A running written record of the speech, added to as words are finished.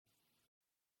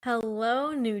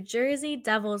Hello, New Jersey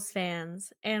Devils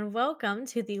fans, and welcome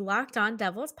to the Locked On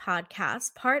Devils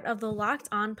podcast, part of the Locked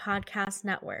On Podcast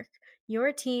Network,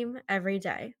 your team every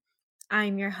day.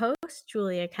 I'm your host,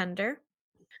 Julia Kender,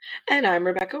 And I'm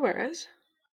Rebecca Juarez.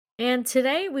 and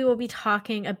today we will be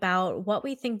talking about what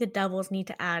we think the Devils need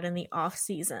to add in the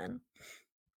offseason.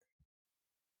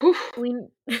 We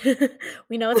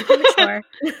we know it's premature.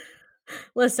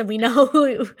 Listen, we know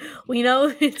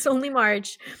it's only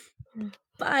March,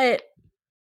 but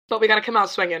we gotta come out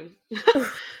swinging.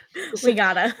 we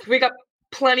gotta. We got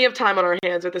plenty of time on our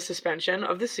hands with the suspension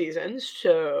of the season,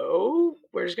 so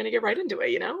we're just gonna get right into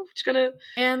it. Just gonna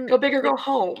And go big or go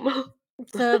home.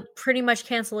 the pretty much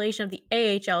cancellation of the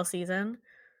AHL season.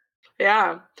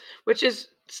 Yeah, which is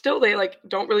still they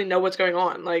don't really know what's going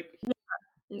on.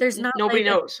 There's not Nobody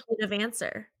like a knows. definitive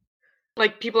answer.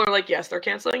 People are like, yes, they're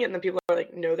canceling it, and then people are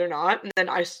like, no, they're not. And then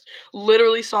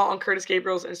literally saw on Curtis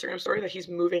Gabriel's Instagram story that he's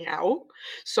moving out.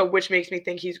 So, which makes me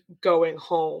think he's going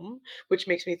home, which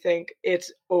makes me think it's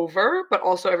over. But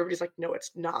also, everybody's like, no,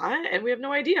 it's not. And we have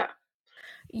no idea.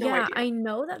 No Yeah, idea. I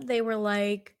know that they were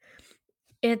like,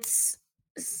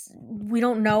 we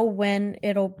don't know when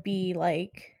it'll be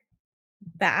like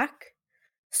back.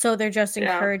 So they're just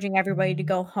Yeah. encouraging everybody to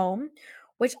go home,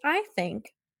 which I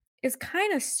think is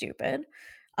kind of stupid.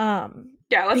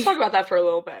 Yeah, let's talk about that for a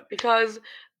little bit because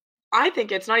I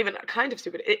think it's not even kind of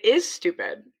stupid. It is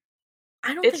stupid.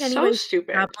 I don't It's think so anybody's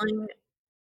stupid. traveling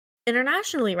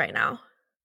internationally right now.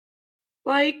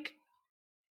 Like,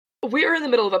 we are in the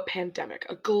middle of a pandemic,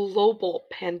 a global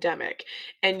pandemic,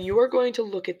 and you are going to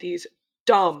look at these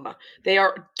they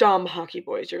are dumb hockey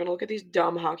boys. You're going to look at these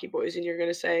dumb hockey boys and you're going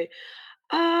to say,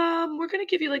 we're going to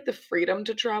give you like the freedom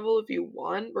to travel if you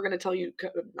want. We're going to tell you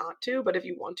not to, but if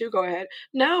you want to, go ahead.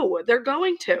 No, they're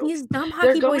going to. These dumb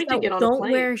They're hockey boys going to that get on a don't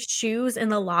plane. wear shoes in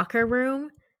the locker room.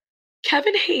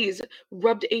 Kevin Hayes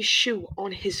rubbed a shoe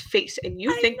on his face, and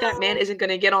you I think that man know. isn't going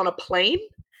to get on a plane?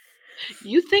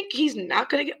 You think he's not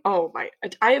going to get. Oh my.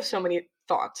 I have so many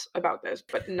thoughts about this,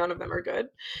 but none of them are good.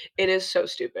 It is so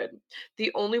stupid.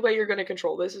 The only way you're going to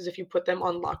control this is if you put them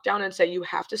on lockdown and say you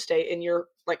have to stay in your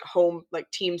home,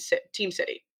 team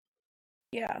city.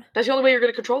 Yeah. That's the only way you're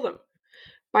going to control them.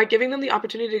 By giving them the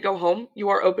opportunity to go home, you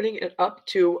are opening it up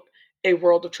to a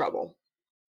world of trouble.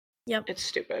 Yep. It's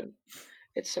stupid.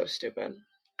 It's so stupid.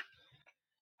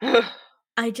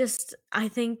 I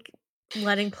think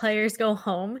letting players go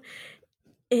home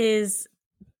is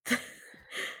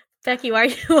Becky,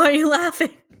 why are you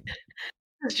laughing?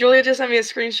 Julia just sent me a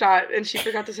screenshot and she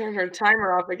forgot to turn her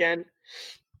timer off again.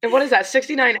 And what is that?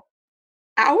 69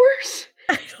 hours?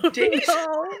 I don't Days?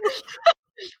 know.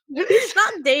 It's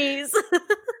Not days.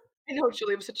 I know,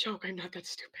 Julia, it was a joke. I'm not that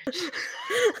stupid.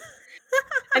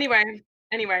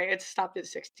 Anyway, it stopped at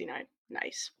 69.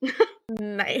 Nice.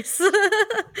 Nice.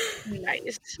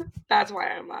 Nice. That's why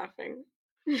I'm laughing.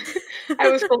 I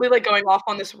was fully going off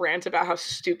on this rant about how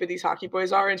stupid these hockey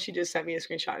boys are, and she just sent me a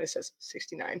screenshot and it says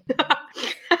 69.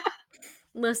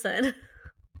 Listen.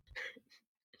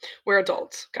 We're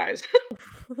adults, guys.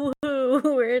 Woo,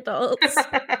 we're adults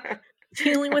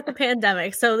dealing with the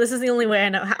pandemic, so this is the only way I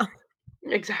know how.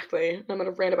 Exactly. I'm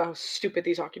gonna rant about how stupid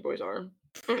these hockey boys are.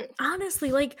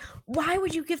 Honestly, why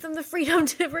would you give them the freedom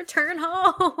to return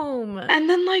home? And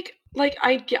then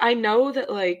I know that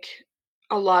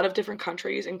a lot of different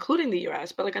countries, including the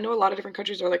US, but I know a lot of different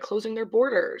countries are closing their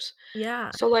borders. Yeah.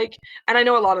 So and I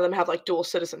know a lot of them have dual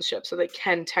citizenship, so they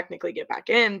can technically get back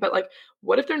in, but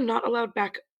what if they're not allowed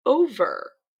back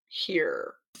over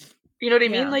here? You know what I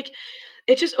mean? Yeah.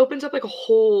 It just opens up a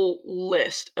whole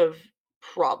list of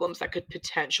problems that could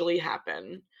potentially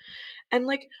happen. And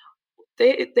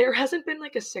there hasn't been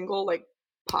a single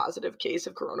positive case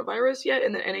of coronavirus yet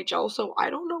in the NHL, so I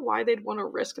don't know why they'd want to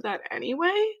risk that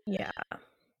anyway. Yeah.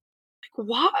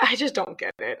 Why? I just don't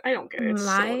get it. I don't get it. It's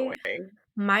so annoying.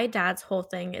 My dad's whole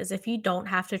thing is if you don't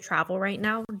have to travel right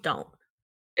now, don't.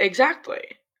 Exactly.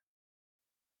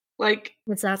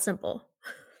 It's that simple.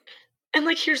 And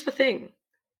here's the thing.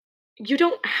 You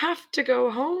don't have to go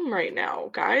home right now,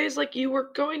 guys. You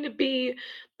were going to be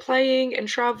playing and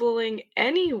traveling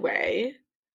anyway.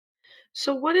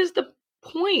 So what is the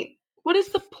point? What is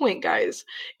the point, guys?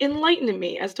 Enlighten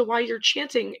me as to why you're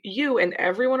chancing you and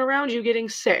everyone around you getting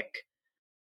sick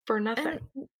for nothing.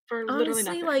 And For literally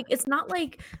honestly, nothing. it's not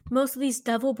like most of these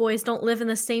devil boys don't live in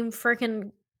the same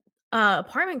freaking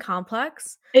apartment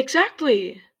complex.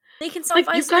 Exactly. They can You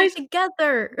self-isolate guys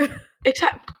together.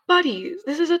 buddies.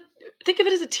 Think of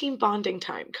it as a team bonding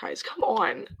time, guys. Come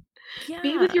on.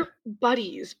 Be with Yeah. your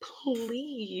buddies,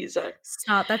 please.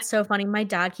 Stop, that's so funny. My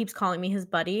dad keeps calling me his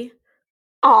buddy.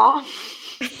 Aw.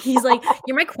 He's like,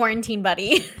 "You're my quarantine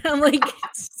buddy." I'm like,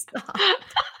 "Stop."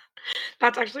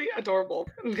 That's actually adorable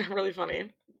and really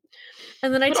funny.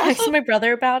 And then I But also texted my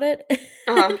brother about it,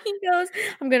 uh-huh. and he goes,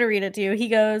 I'm gonna read it to you. He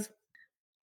goes,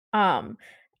 um,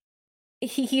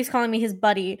 he keeps calling me his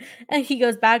buddy, and he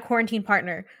goes, "Bad quarantine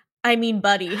partner. I mean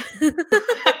buddy."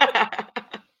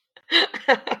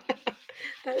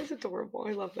 That is adorable,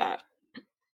 I love that.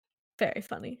 Very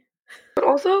funny. But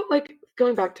also, like,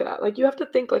 going back to that, like, you have to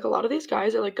think, like, a lot of these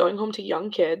guys are, like, going home to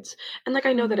young kids, and, like,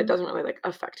 I know that it Mhm. doesn't really, like,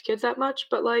 affect kids that much,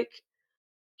 but, like,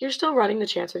 you're still running the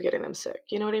chance of getting them sick,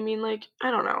 you know what I mean? Like, I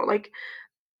don't know, like,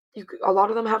 a lot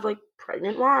of them have, like,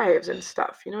 pregnant wives and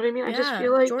stuff, you know what I mean? I just Yeah,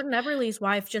 feel like Jordan Everly's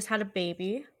wife just had a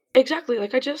baby. exactly,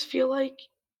 like, I just feel like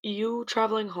you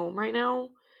traveling home right now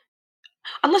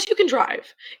unless you can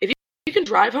drive. If you can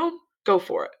drive home, go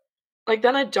for it. Like,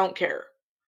 then I don't care.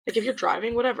 Like, if you're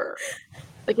driving, whatever.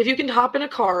 Like, if you can hop in a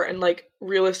car and, like,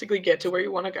 realistically get to where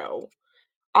you wanna go,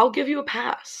 I'll give you a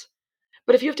pass.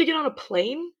 But if you have to get on a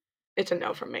plane, it's a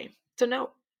no from me. It's a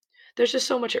no. There's just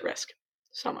so much at risk.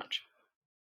 So much.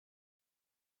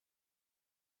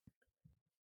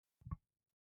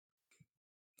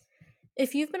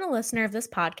 If you've been a listener of this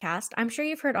podcast, I'm sure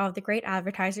you've heard all of the great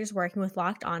advertisers working with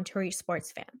Locked On to reach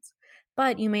sports fans.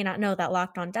 But you may not know that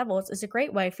Locked On Devils is a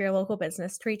great way for your local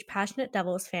business to reach passionate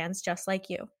Devils fans just like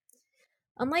you.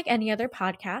 Unlike any other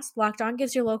podcast, Locked On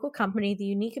gives your local company the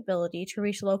unique ability to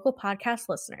reach local podcast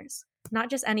listeners. Not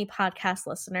just any podcast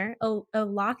listener, a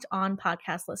Locked On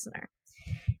podcast listener.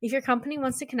 If your company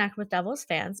wants to connect with Devils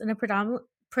fans in a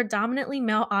predominantly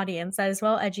male audience that is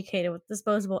well educated with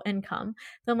disposable income,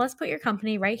 then let's put your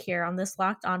company right here on this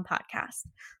Locked On podcast.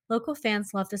 Local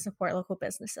fans love to support local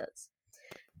businesses.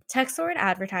 Text the word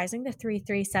advertising to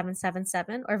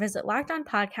 33777 or visit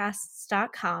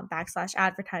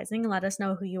lockedonpodcasts.com/advertising and let us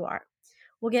know who you are.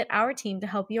 We'll get our team to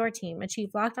help your team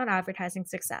achieve Locked On advertising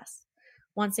success.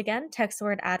 Once again, text the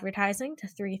word advertising to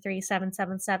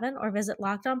 33777 or visit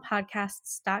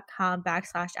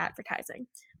lockedonpodcasts.com/advertising.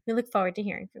 We look forward to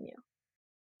hearing from you.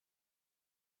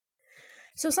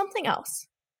 So something else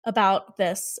about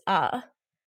this,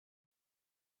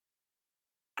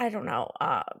 I don't know,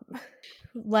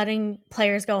 letting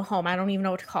players go home. I don't even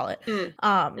know what to call it. Mm.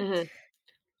 Um, Mhm.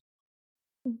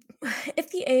 if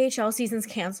the AHL season's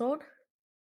canceled,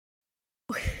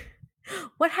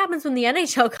 what happens when the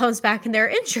NHL comes back and there are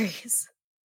injuries?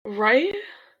 Right?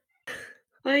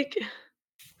 Like,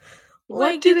 what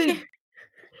Like do they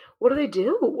what do they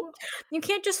do? you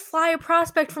can't just fly a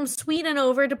prospect from Sweden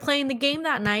over to play in the game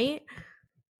that night.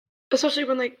 Especially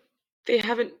when, like, they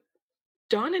haven't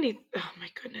done any oh my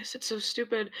goodness, it's so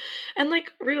stupid. And,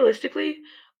 like, realistically,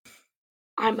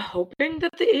 I'm hoping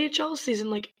that the AHL season,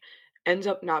 like, ends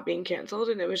up not being canceled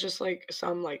and it was just, like,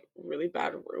 some, like, really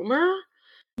bad rumor.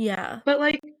 Yeah, But,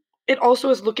 like, it also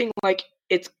is looking like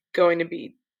it's going to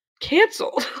be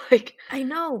canceled. Like, I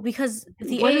know because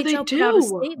the what do they AHL put out a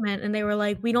do? statement and they were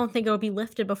like, "We don't think it'll be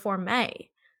lifted before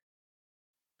May."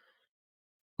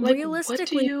 Like, what do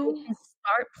Realistically, they you can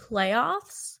start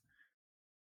playoffs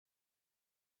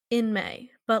in May,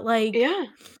 but, like, yeah.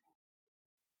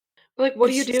 Like, what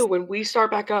do you it's do just when we start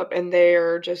back up and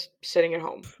they're just sitting at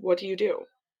home? What do you do?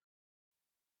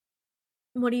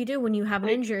 what do you do when you have an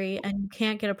Like, injury and you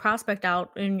can't get a prospect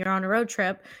out and you're on a road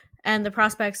trip and the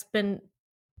prospect's been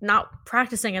not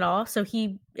practicing at all, so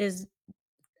he is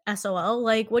SOL?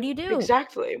 Like, what do you do?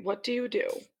 exactly, what do you do?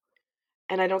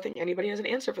 And I don't think anybody has an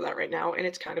answer for that right now, and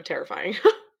it's kind of terrifying.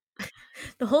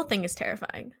 The whole thing is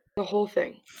terrifying. The whole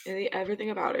thing, and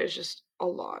everything about it is just a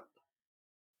lot,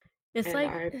 It's and like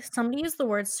I somebody used the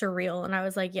word surreal, and I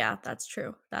was like, "Yeah, that's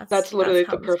true. that's That's literally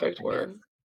how the this whole perfect thing is." word.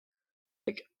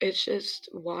 Like, it's just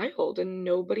wild, and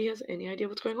nobody has any idea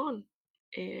what's going on,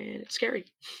 and it's scary.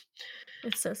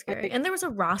 It's so scary. Like And there was a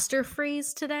roster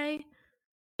freeze today,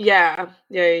 yeah,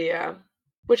 yeah, yeah, yeah.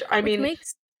 Which, I which mean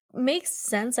makes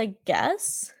sense, I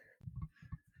guess.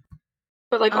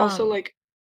 but, like, also, Um, like,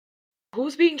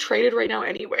 who's being traded right now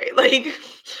anyway? Like,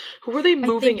 who are they I think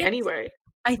moving it's anyway?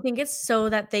 I think it's so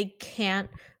that they can't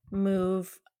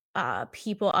move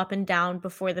people up and down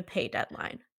before the pay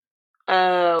deadline.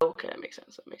 Oh, okay, that makes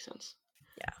sense, that makes sense.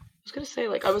 Yeah. I was gonna say,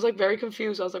 like, I was, like, very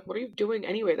confused. I was like, "What are you doing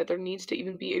anyway that there needs to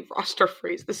even be a roster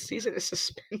freeze? This season is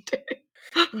suspended."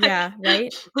 Like Yeah,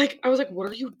 right? I was like, "What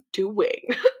are you doing?"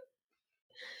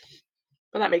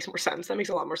 But that makes more sense. That makes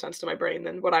a lot more sense to my brain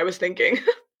than what I was thinking.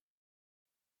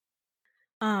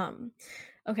 Um,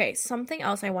 okay, something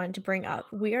else I wanted to bring up.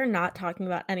 We are not talking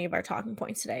about any of our talking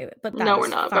points today, but that No, we're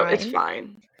is not, but it's fine.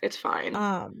 fine. It's fine.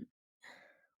 Um,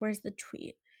 where's the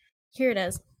tweet? Here it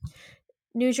is.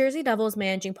 New Jersey Devils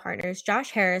managing partners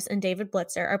Josh Harris and David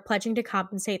Blitzer are pledging to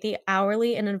compensate the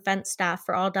hourly and event staff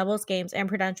for all Devils games and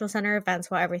Prudential Center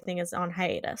events while everything is on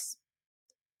hiatus.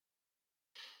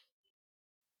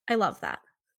 I love that.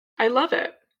 I love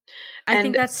it. I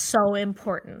think that's so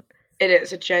important. It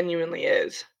is. It genuinely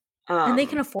is. And they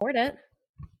can afford it.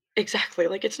 Exactly.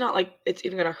 Like, it's not like it's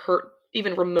even going to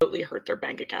even remotely hurt their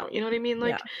bank account. You know what I mean?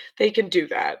 Like, Yeah. they can do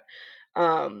that.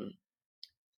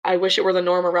 I wish it were the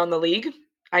norm around the league.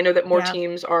 I know that more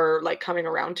teams are, like, coming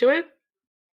around to it.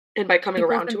 And by coming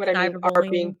around to it, I mean are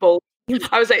being bullied.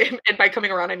 I was like, and by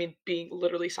coming around, I mean being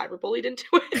literally cyberbullied into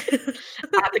it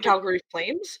at the Calgary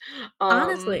Flames.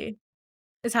 Honestly,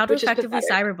 it's how to effectively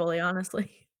cyberbully,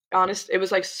 honestly. It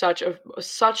was like such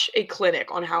a clinic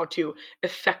on how to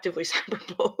effectively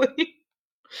cyberbully.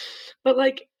 But,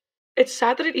 like, it's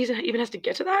sad that it even has to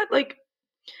get to that. Like,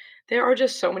 there are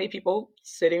just so many people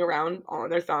sitting around on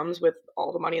their thumbs with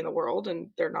all the money in the world, and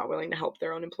they're not willing to help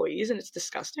their own employees, and it's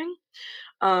disgusting.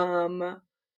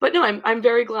 But no, I'm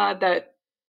very glad that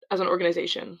as an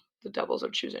organization, the Devils are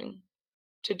choosing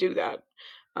to do that.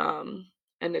 And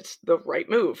it's the right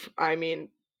move. I mean,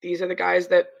 these are the guys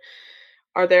that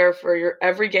are there for your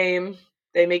every game.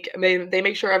 They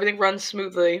make sure everything runs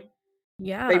smoothly.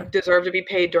 Yeah. They deserve to be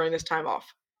paid during this time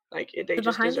off. Like, they the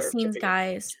just behind the deserve scenes to be.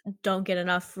 guys don't get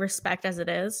enough respect as it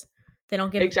is. They don't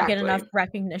get enough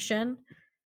recognition.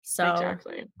 So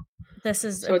exactly. This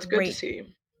is so it's good to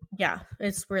see. Yeah,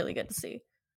 it's really good to see.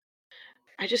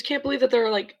 I just can't believe that there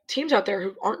are, like, teams out there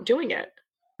who aren't doing it.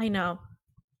 I know.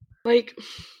 Like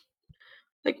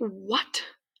what?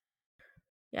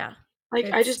 Yeah.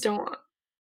 Like, I just don't.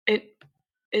 It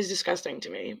is disgusting to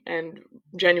me and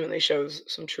genuinely shows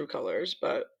some true colors,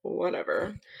 but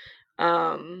whatever.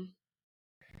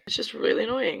 It's just really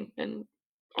annoying and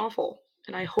awful.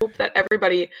 And I hope that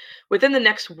everybody, within the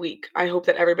next week, I hope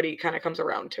that everybody kind of comes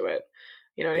around to it.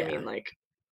 You know what I mean? Like,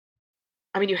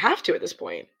 I mean, you have to at this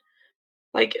point.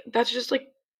 Like, that's just, like,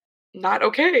 not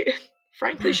okay.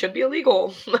 Frankly, should be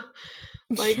illegal.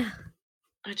 Like,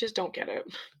 I just don't get it.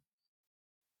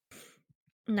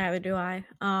 Neither do I.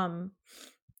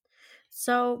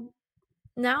 So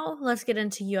now let's get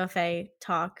into UFA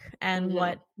talk and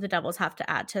what the Devils have to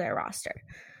add to their roster.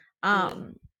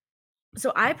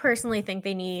 So I personally think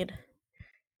they need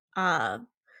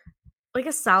like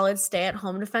a solid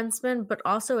stay-at-home defenseman, but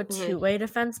also a two-way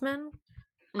defenseman.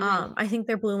 I think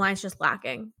their blue line's just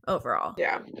lacking overall.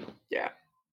 Yeah.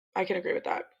 I can agree with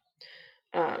that.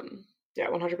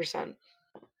 100%.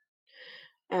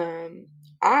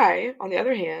 I, on the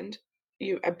other hand,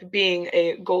 being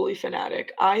a goalie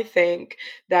fanatic, I think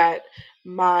that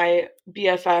my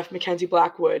BFF Mackenzie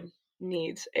Blackwood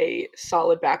needs a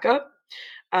solid backup.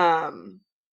 And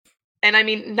I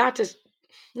mean, not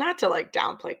to like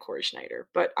downplay Corey Schneider,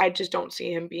 but I just don't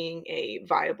see him being a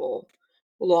viable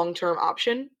long-term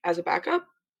option as a backup.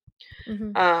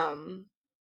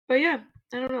 But yeah,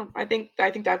 I don't know. I think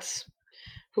that's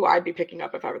who I'd be picking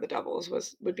up if I were the Devils,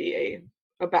 would be a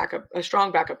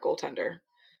strong backup goaltender.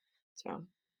 So,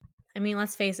 I mean,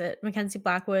 let's face it, Mackenzie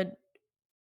Blackwood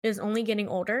is only getting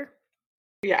older.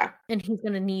 Yeah. And he's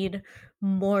going to need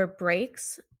more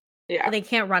breaks. Yeah. They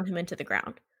can't run him into the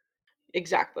ground.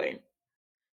 Exactly.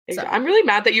 So. I'm really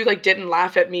mad that you, like, didn't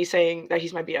laugh at me saying that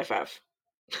he's my BFF.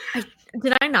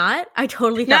 Did I not? I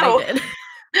totally thought I did.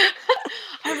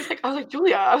 I was like,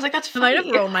 Julia, I was like, that's funny. I might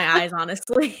have rolled my eyes,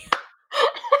 honestly.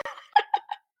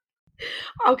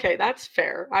 Okay, that's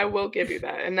fair. I will give you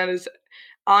that. And that is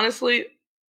honestly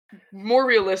more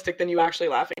realistic than you actually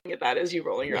laughing at that is you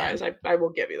rolling your eyes. I will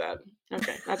give you that.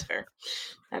 Okay, that's fair.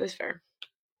 That is fair.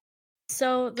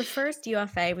 So the first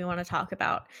UFA we want to talk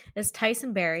about is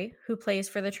Tyson Barrie, who plays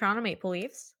for the Toronto Maple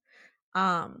Leafs,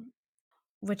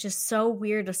 which is so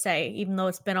weird to say, even though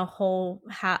it's been a whole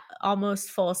almost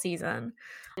full season.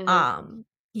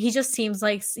 He just seems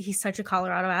like he's such a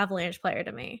Colorado Avalanche player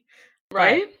to me.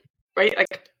 Right? Right?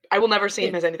 Like, I will never see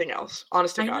him as anything else.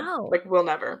 Honest to God. Know. Like, we'll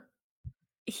never.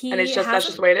 And that's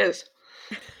just the way it is.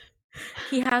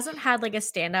 He hasn't had, like, a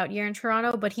standout year in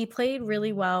Toronto, but he played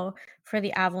really well for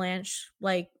the Avalanche,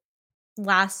 like,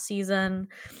 last season.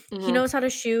 He knows how to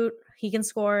shoot. He can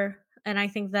score. And I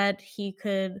think that he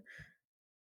could,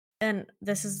 and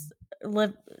this is,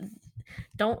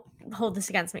 don't hold this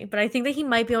against me, but I think that he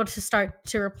might be able to start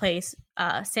to replace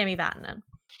Sami Vatanen.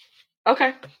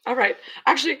 Okay. All right.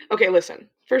 Actually, okay, listen.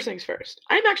 First things first.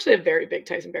 I'm actually a very big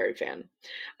Tyson Barrie fan.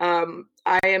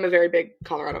 I am a very big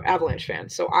Colorado Avalanche fan.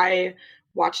 So I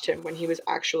watched him when he was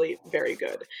actually very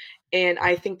good. And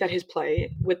I think that his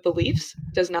play with the Leafs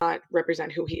does not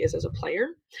represent who he is as a player.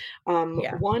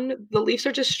 One, the Leafs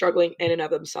are just struggling in and of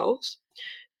themselves.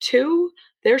 2,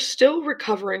 they're still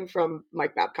recovering from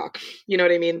Mike Babcock. You know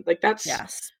what I mean? Like, that's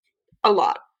Yes. a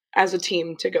lot as a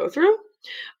team to go through.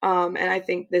 And I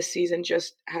think this season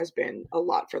just has been a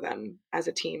lot for them as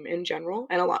a team in general,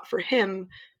 and a lot for him,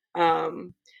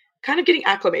 kind of getting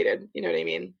acclimated. You know what I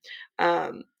mean?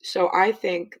 So I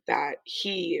think that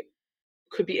he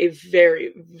could be a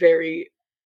very, very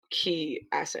key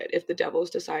asset if the Devils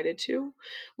decided to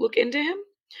look into him.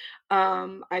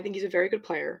 I think he's a very good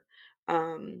player.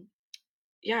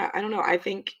 Yeah, I don't know. I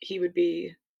think he would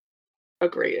be a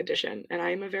great addition, and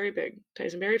I am a very big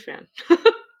Tyson Berry fan.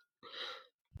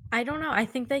 I don't know. I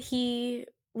think that he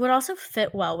would also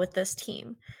fit well with this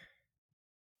team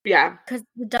Yeah. because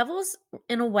the Devils,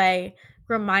 in a way,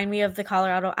 remind me of the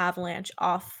Colorado Avalanche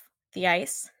off the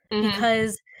ice Mhm.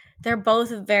 because they're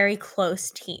both very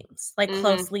close teams, like Mhm.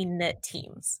 closely knit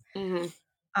teams. Mhm.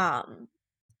 Um,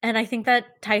 and I think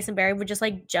that Tyson Berry would just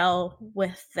like gel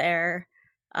with their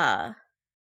uh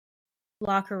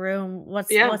locker room.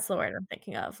 What's Yeah. the word I'm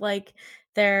thinking of? Like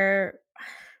their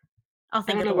I'll I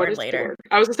think don't of know the what word is the later. word.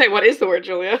 I was gonna say, what is the word,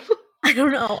 Julia? I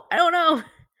don't know. I don't know.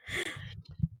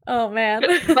 Oh man.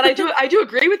 But I do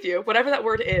agree with you. Whatever that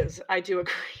word is, I do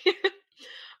agree.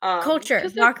 Culture,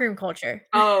 'Cause they're locker room culture.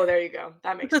 oh, there you go.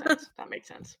 That makes sense. That makes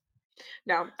sense.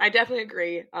 No, I definitely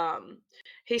agree.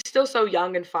 He's still so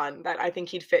young and fun that I think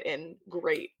he'd fit in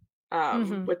great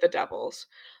Mhm. with the Devils.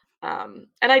 And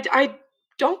I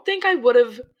don't think I would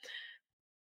have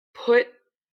put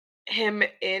him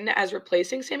in as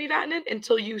replacing Sammy Vatanen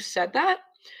until you said that,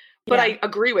 but Yeah. I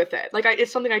agree with it. Like,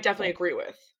 it's something I definitely Cool. agree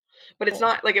with. But it's Cool.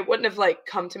 not like it wouldn't have like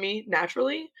come to me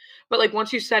naturally. But like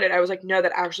once you said it, I was like, no,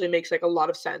 that actually makes like a lot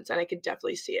of sense, and I could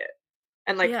definitely see it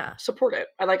and like Yeah. support it.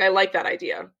 I like that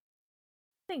idea.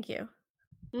 Thank you.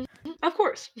 Mhm, of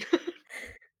course.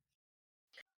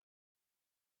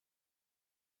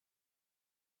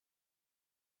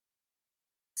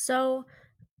 So,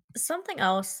 something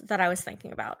else that I was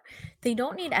thinking about. They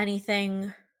don't need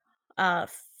anything uh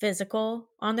physical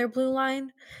on their blue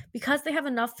line because they have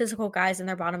enough physical guys in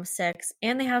their bottom 6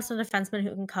 and they have some defensemen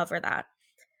who can cover that.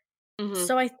 hmm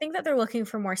So I think that they're looking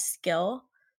for more skill.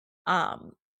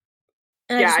 Um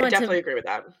and I Yeah, just I wanted to definitely agree with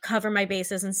that. cover my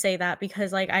bases and say that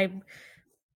because like I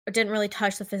didn't really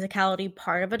touch the physicality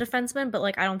part of a defenseman, but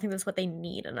like I don't think that's what they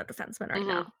need in a defenseman right hmm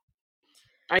now.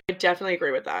 I definitely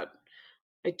agree with that.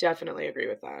 I definitely agree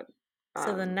with that.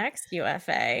 So the Um, next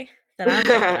UFA that I'm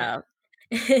thinking of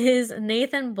is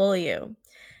Nathan Beaulieu.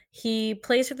 He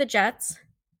plays for the Jets.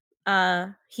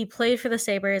 He played for the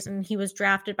Sabres and he was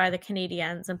drafted by the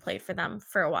Canadiens and played for them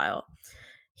for a while.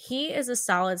 He is a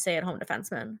solid stay-at-home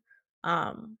defenseman.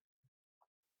 Um,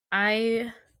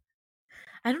 I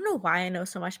I don't know why I know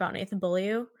so much about Nathan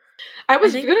Beaulieu. I I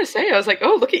was think gonna say, I was like,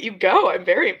 oh, look at you go. I'm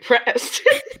very impressed.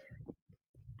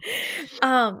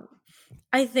 um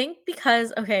I think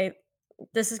because okay,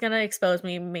 this is gonna expose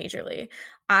me majorly.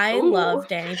 I Ooh. love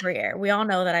Danny Briere. We all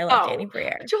know that I love Danny Oh,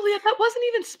 Briere. Julia, that wasn't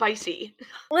even spicy.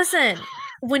 Listen,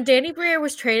 when Danny Briere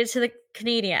was traded to the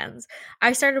Canadiens,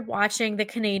 I started watching the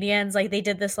Canadiens, like, they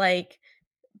did this, like,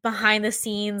 behind the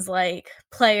scenes, like,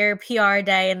 player PR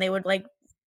day, and they would, like,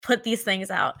 put these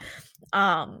things out.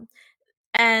 Um,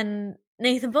 and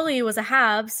Nathan Beaulieu was a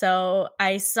Hab, so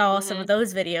I saw some of hmm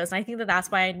those videos, and I think that that's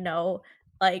why I know,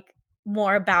 like,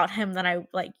 more about him than I,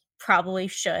 like, probably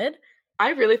should. I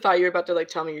really thought you were about to like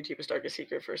tell me your deepest darkest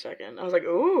secret for a second. I was like,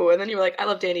 ooh, and then you were like, I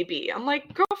love Danny B. I'm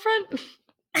like, girlfriend.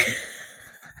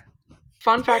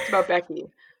 Fun fact about Becky.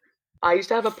 I used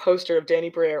to have a poster of Danny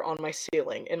Briere on my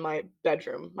ceiling in my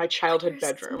bedroom, my On childhood your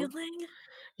bedroom. ceiling?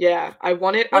 Yeah, I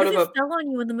won it What out if of it a fell on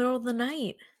you in the middle of the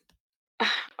night?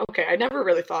 okay, I never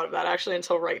really thought of that actually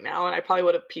until right now, and I probably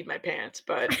would have peed my pants,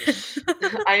 but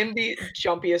I am the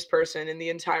jumpiest person in the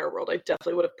entire world. I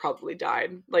definitely would have probably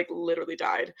died, like literally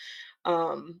died.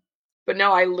 Um, but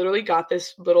no, I literally got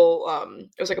this little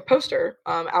it was like a poster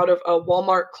out of a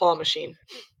Walmart claw machine.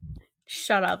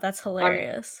 Shut up, that's I'm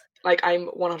hilarious. I'm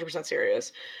 100%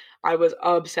 serious. I was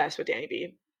obsessed with Danny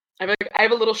B. I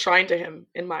have a little shrine to him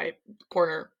in my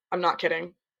corner. I'm not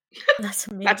kidding. That's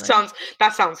That amazing. sounds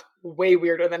that sounds way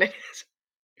weirder than it is.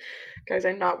 Guys,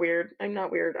 I'm not weird. I'm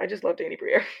not weird. I just love Danny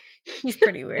Briere. He's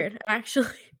pretty weird, actually.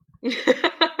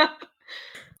 I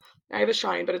have a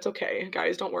shrine, but it's okay.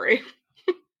 Guys, don't worry.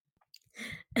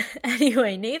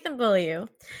 Anyway, Nathan Beaulieu,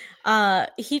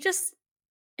 he just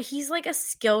he's like a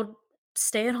skilled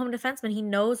stay-at-home defenseman. He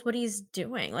knows what he's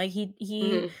doing. Like he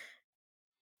Mhm.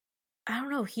 I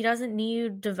don't know, he doesn't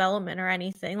need development or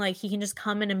anything. Like he can just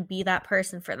come in and be that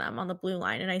person for them on the blue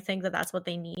line, and I think that that's what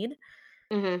they need.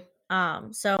 Mhm.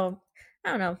 So I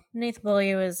don't know. Nathan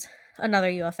Beaulieu is another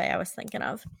UFA I was thinking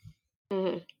of.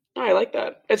 Mhm. I like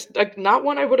that. It's like not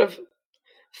one I would have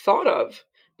thought of,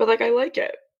 but like I like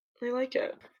it. I like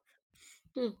it.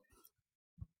 Hmm.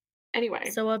 Anyway,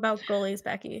 So what about goalies,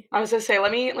 Becky? I was gonna say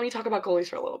let me talk about goalies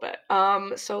for a little bit.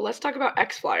 So let's talk about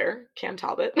ex-Flyer Cam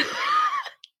Talbot.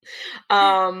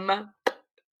 um,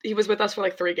 he was with us for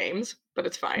like 3 games, but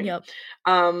it's fine. Yep.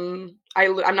 I'm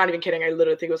not even kidding. I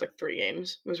literally think it was like 3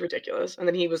 games. It was ridiculous. And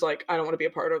then he was like, I don't want to be a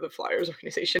part of the Flyers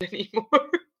organization anymore.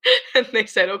 And they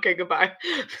said, okay, goodbye.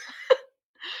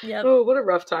 Yep. Oh, what a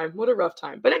rough time. What a rough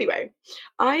time. But anyway,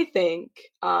 I think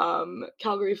the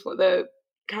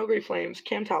Calgary Flames,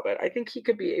 Cam Talbot, I think he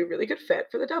could be a really good fit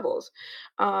for the Devils.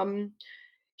 Um,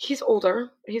 he's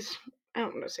older. I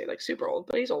don't want to say like super old,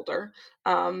 but he's older.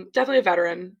 Definitely a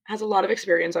veteran, has a lot of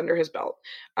experience under his belt.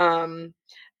 And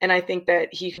I think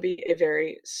that he could be a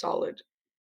very solid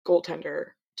goaltender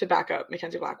to back up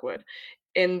Mackenzie Blackwood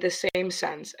in the same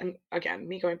sense, and again,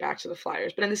 me going back to the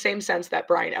Flyers, but in the same sense that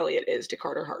Brian Elliott is to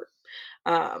Carter Hart.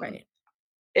 Um, Right.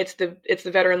 it's the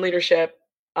veteran leadership.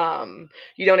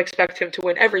 You don't expect him to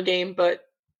win every game, but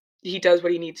he does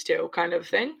what he needs to, kind of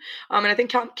thing. And I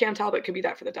think Cam Talbot could be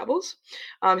that for the Devils.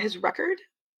 His record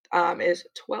is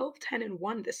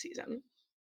 12-10-1 this season.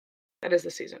 That is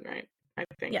the season, right? I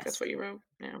think that's Yes. what you wrote.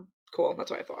 Yeah, cool. That's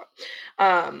what I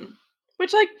thought.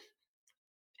 Which like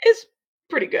is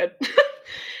pretty good.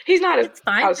 He's not an It's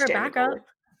fine for a outstanding backup. goalie.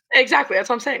 Exactly, that's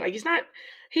what I'm saying. Like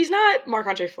he's not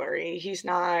Marc-Andre Fleury. He's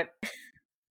not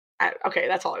okay,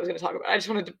 that's all I was going to talk about. I just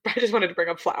wanted to bring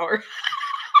up Flower.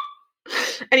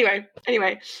 anyway,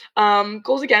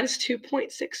 goals against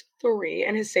 2.63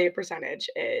 and his save percentage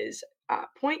is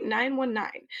 0.919.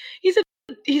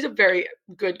 He's a very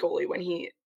good goalie when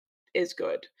he is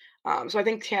good. So I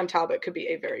think Cam Talbot could be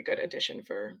a very good addition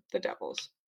for the Devils.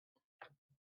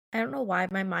 I don't know why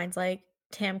my mind's like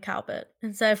Tam Calvert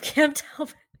instead of Cam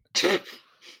Talbot.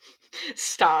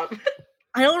 Stop.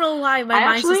 I don't know why my I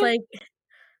mind's just actually like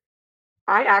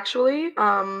I actually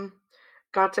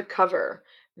got to cover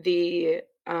the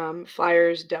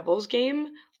Flyers Devils game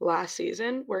last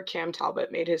season where Cam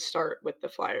Talbot made his start with the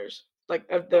Flyers, like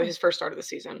oh, his first start of the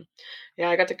season. Yeah,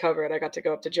 I got to cover it. I got to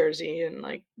go up to Jersey and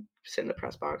like sit in the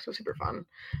press box. It was super fun.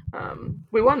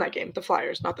 We won that game, the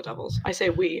Flyers, not the Devils. I say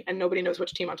we, and nobody knows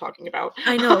which team I'm talking about.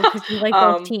 I know because you like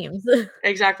both um, teams.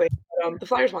 exactly. The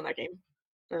Flyers won that game.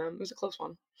 It was a close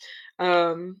one.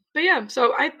 But yeah,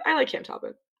 so I like Cam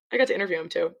Talbot. I got to interview him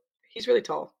too. He's really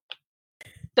tall.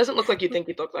 Doesn't look like you'd think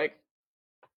he'd look like.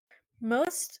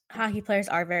 Most hockey players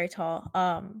are very tall.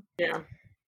 Yeah.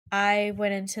 I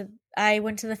went to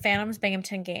the Phantoms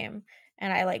Binghamton game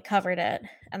and I like covered it,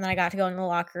 and then I got to go in the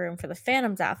locker room for the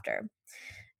Phantoms after.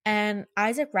 And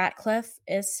Isaac Ratcliffe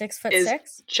is 6 foot Is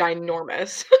 6.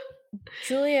 ginormous.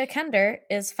 Julia Kender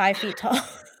is 5 feet tall.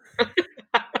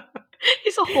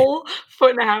 He's a whole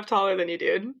foot and a half taller than you,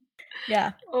 dude.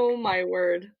 Yeah. Oh my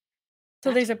word. So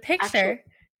That's there's a actually picture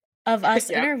of us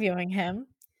yeah. interviewing him.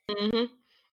 Mhm.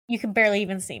 You can barely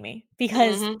even see me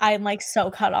because Mhm. I'm like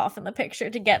so cut off in the picture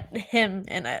to get him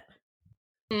in it.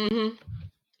 Mhm.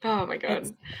 Oh my It's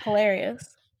god.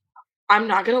 hilarious. I'm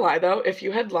not gonna lie though, if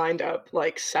you had lined up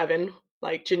like 7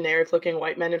 like generic looking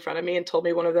white men in front of me and told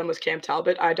me one of them was Cam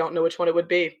Talbot, I don't know which one it would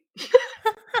be.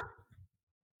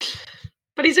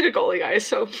 But he's a good goalie, guys,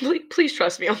 so please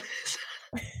trust me on this.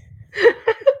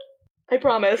 I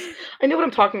promise. I know what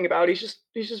I'm talking about. He's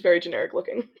just very generic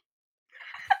looking.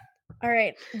 All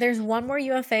right, there's one more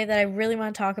UFA that I really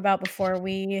want to talk about before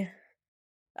we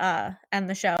end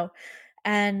the show.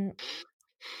 And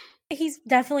he's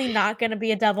definitely not going to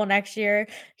be a Devil next year.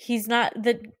 He's not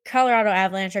the Colorado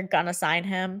Avalanche are going to sign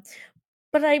him.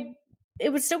 But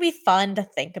it would still be fun to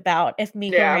think about if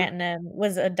Mikko Yeah. Rantanen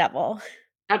was a Devil.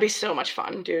 That'd be so much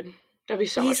fun, dude. That'd be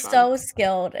so much He's fun. so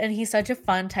skilled and he's such a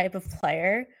fun type of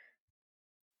player.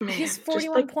 He's Man, just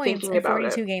 41 like points thinking in about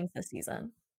it. 42 games this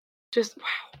season. Just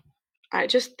wow. I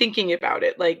just thinking about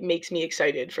it like makes me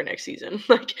excited for next season.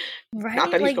 Like not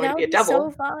Right? that he's Like, going to that be would a be so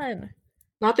devil. fun.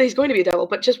 Not that he's going to be a devil,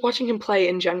 but just watching him play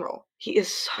in general. He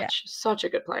is Yeah, such a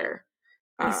good player.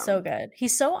 he's so Um good.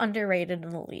 He's so underrated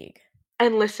in the league.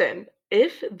 And listen,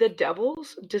 if the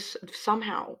Devils just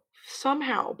somehow,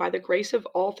 by the grace of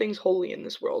all things holy in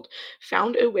this world,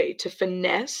 found a way to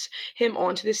finesse him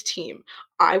onto this team,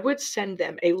 I would send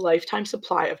them a lifetime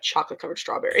supply of chocolate covered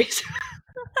strawberries.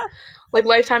 Like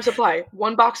lifetime supply,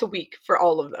 1 box a week for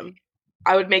all of them.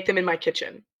 I would make them in my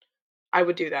kitchen. I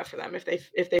would do that for them if they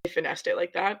finessed it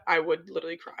like that. I would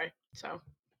literally cry. So,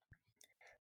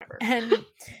 whatever. And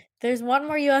there's one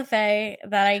more UFA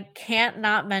that I can't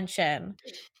not mention.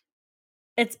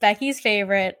 It's Becky's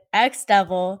favorite,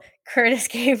 ex-Devil, Curtis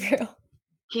Gabriel.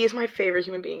 He is my favorite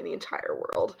human being in the entire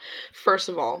world. First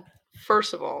of all,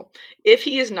 if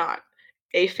he is not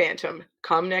a Phantom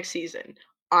come next season,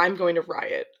 I'm going to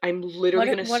riot. I'm literally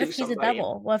going to What sue if he's a somebody.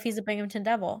 devil? What if he's a Binghamton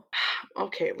Devil?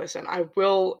 Okay, listen, I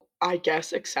will, I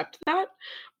guess, accept that.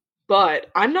 But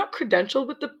I'm not credentialed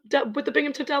with the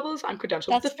Binghamton Devils. I'm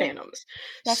credentialed with the That's true. Phantoms.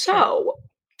 That's true. So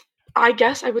I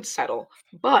guess I would settle,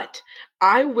 but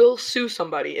I will sue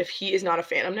somebody if he is not a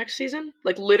Phantom next season.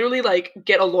 Like literally, like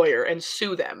get a lawyer and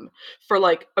sue them for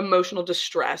like emotional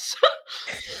distress.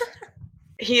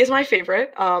 He is my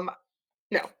favorite.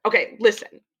 No, okay,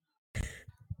 listen.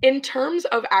 In terms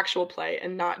of actual play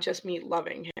and not just me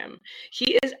loving him,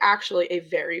 he is actually a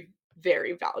very,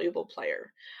 very valuable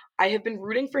player. I have been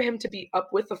rooting for him to be up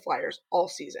with the Flyers all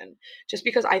season, just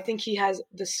because I think he has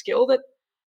the skill that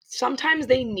sometimes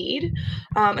they need,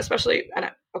 especially, and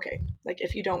okay, like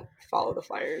if you don't follow the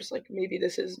Flyers, like maybe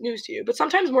this is news to you, but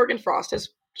sometimes Morgan Frost has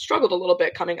struggled a little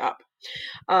bit coming up,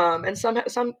 and so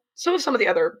have some of the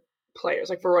other players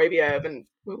like Vorobyev and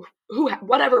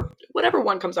whatever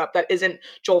one comes up that isn't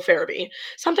Joel Farabee.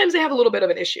 Sometimes they have a little bit of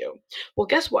an issue. Well,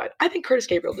 guess what? I think Curtis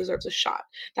Gabriel deserves a shot.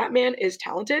 That man is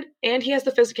talented and he has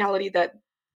the physicality that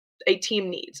a team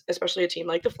needs, especially a team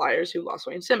like the Flyers who lost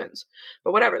Wayne Simmons.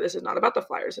 But whatever, this is not about the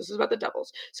Flyers. This is about the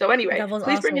Devils. So anyway, Devils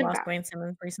please also bring him lost back. Wayne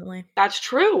Simmons recently. That's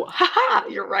true. Haha,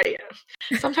 you're right.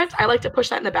 Sometimes I like to push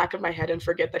that in the back of my head and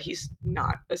forget that he's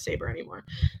not a Sabre anymore.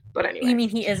 But anyway. You mean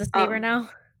he is a Sabre now?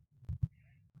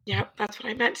 Yeah, that's what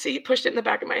I meant. See, pushed it in the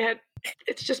back of my head.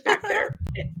 It's just back there.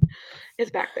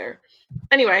 It's back there.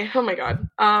 Anyway, oh my god.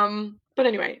 But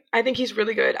anyway, I think he's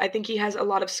really good. I think he has a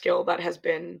lot of skill that has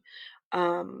been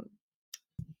kind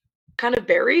of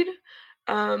buried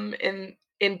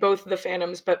in both the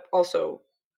Phantoms, but also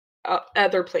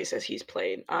other places he's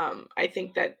played. I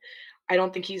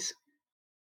don't think he's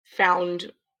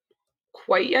found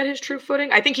quite yet his true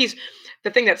footing. I think the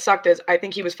thing that sucked is I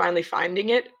think he was finally finding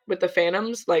it with the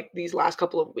Phantoms like these last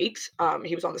couple of weeks.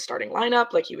 He was on the starting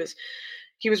lineup, like he was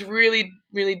really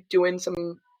really doing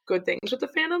some good things with the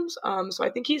Phantoms. So I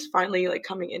think he's finally like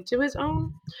coming into his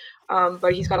own.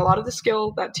 But he's got a lot of the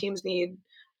skill that teams need,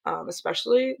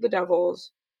 especially the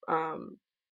Devils.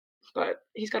 But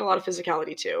he's got a lot of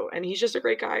physicality too, and he's just a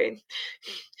great guy.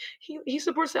 He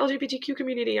supports the LGBTQ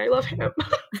community. I love him.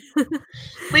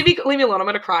 leave me alone. I'm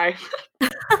gonna cry.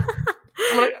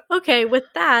 Okay, with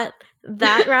that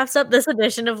wraps up this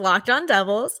edition of Locked On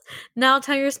Devils. Now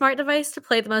tell your smart device to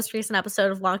play the most recent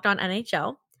episode of Locked On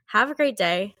NHL. Have a great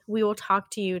day. We will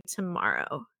talk to you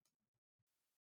tomorrow.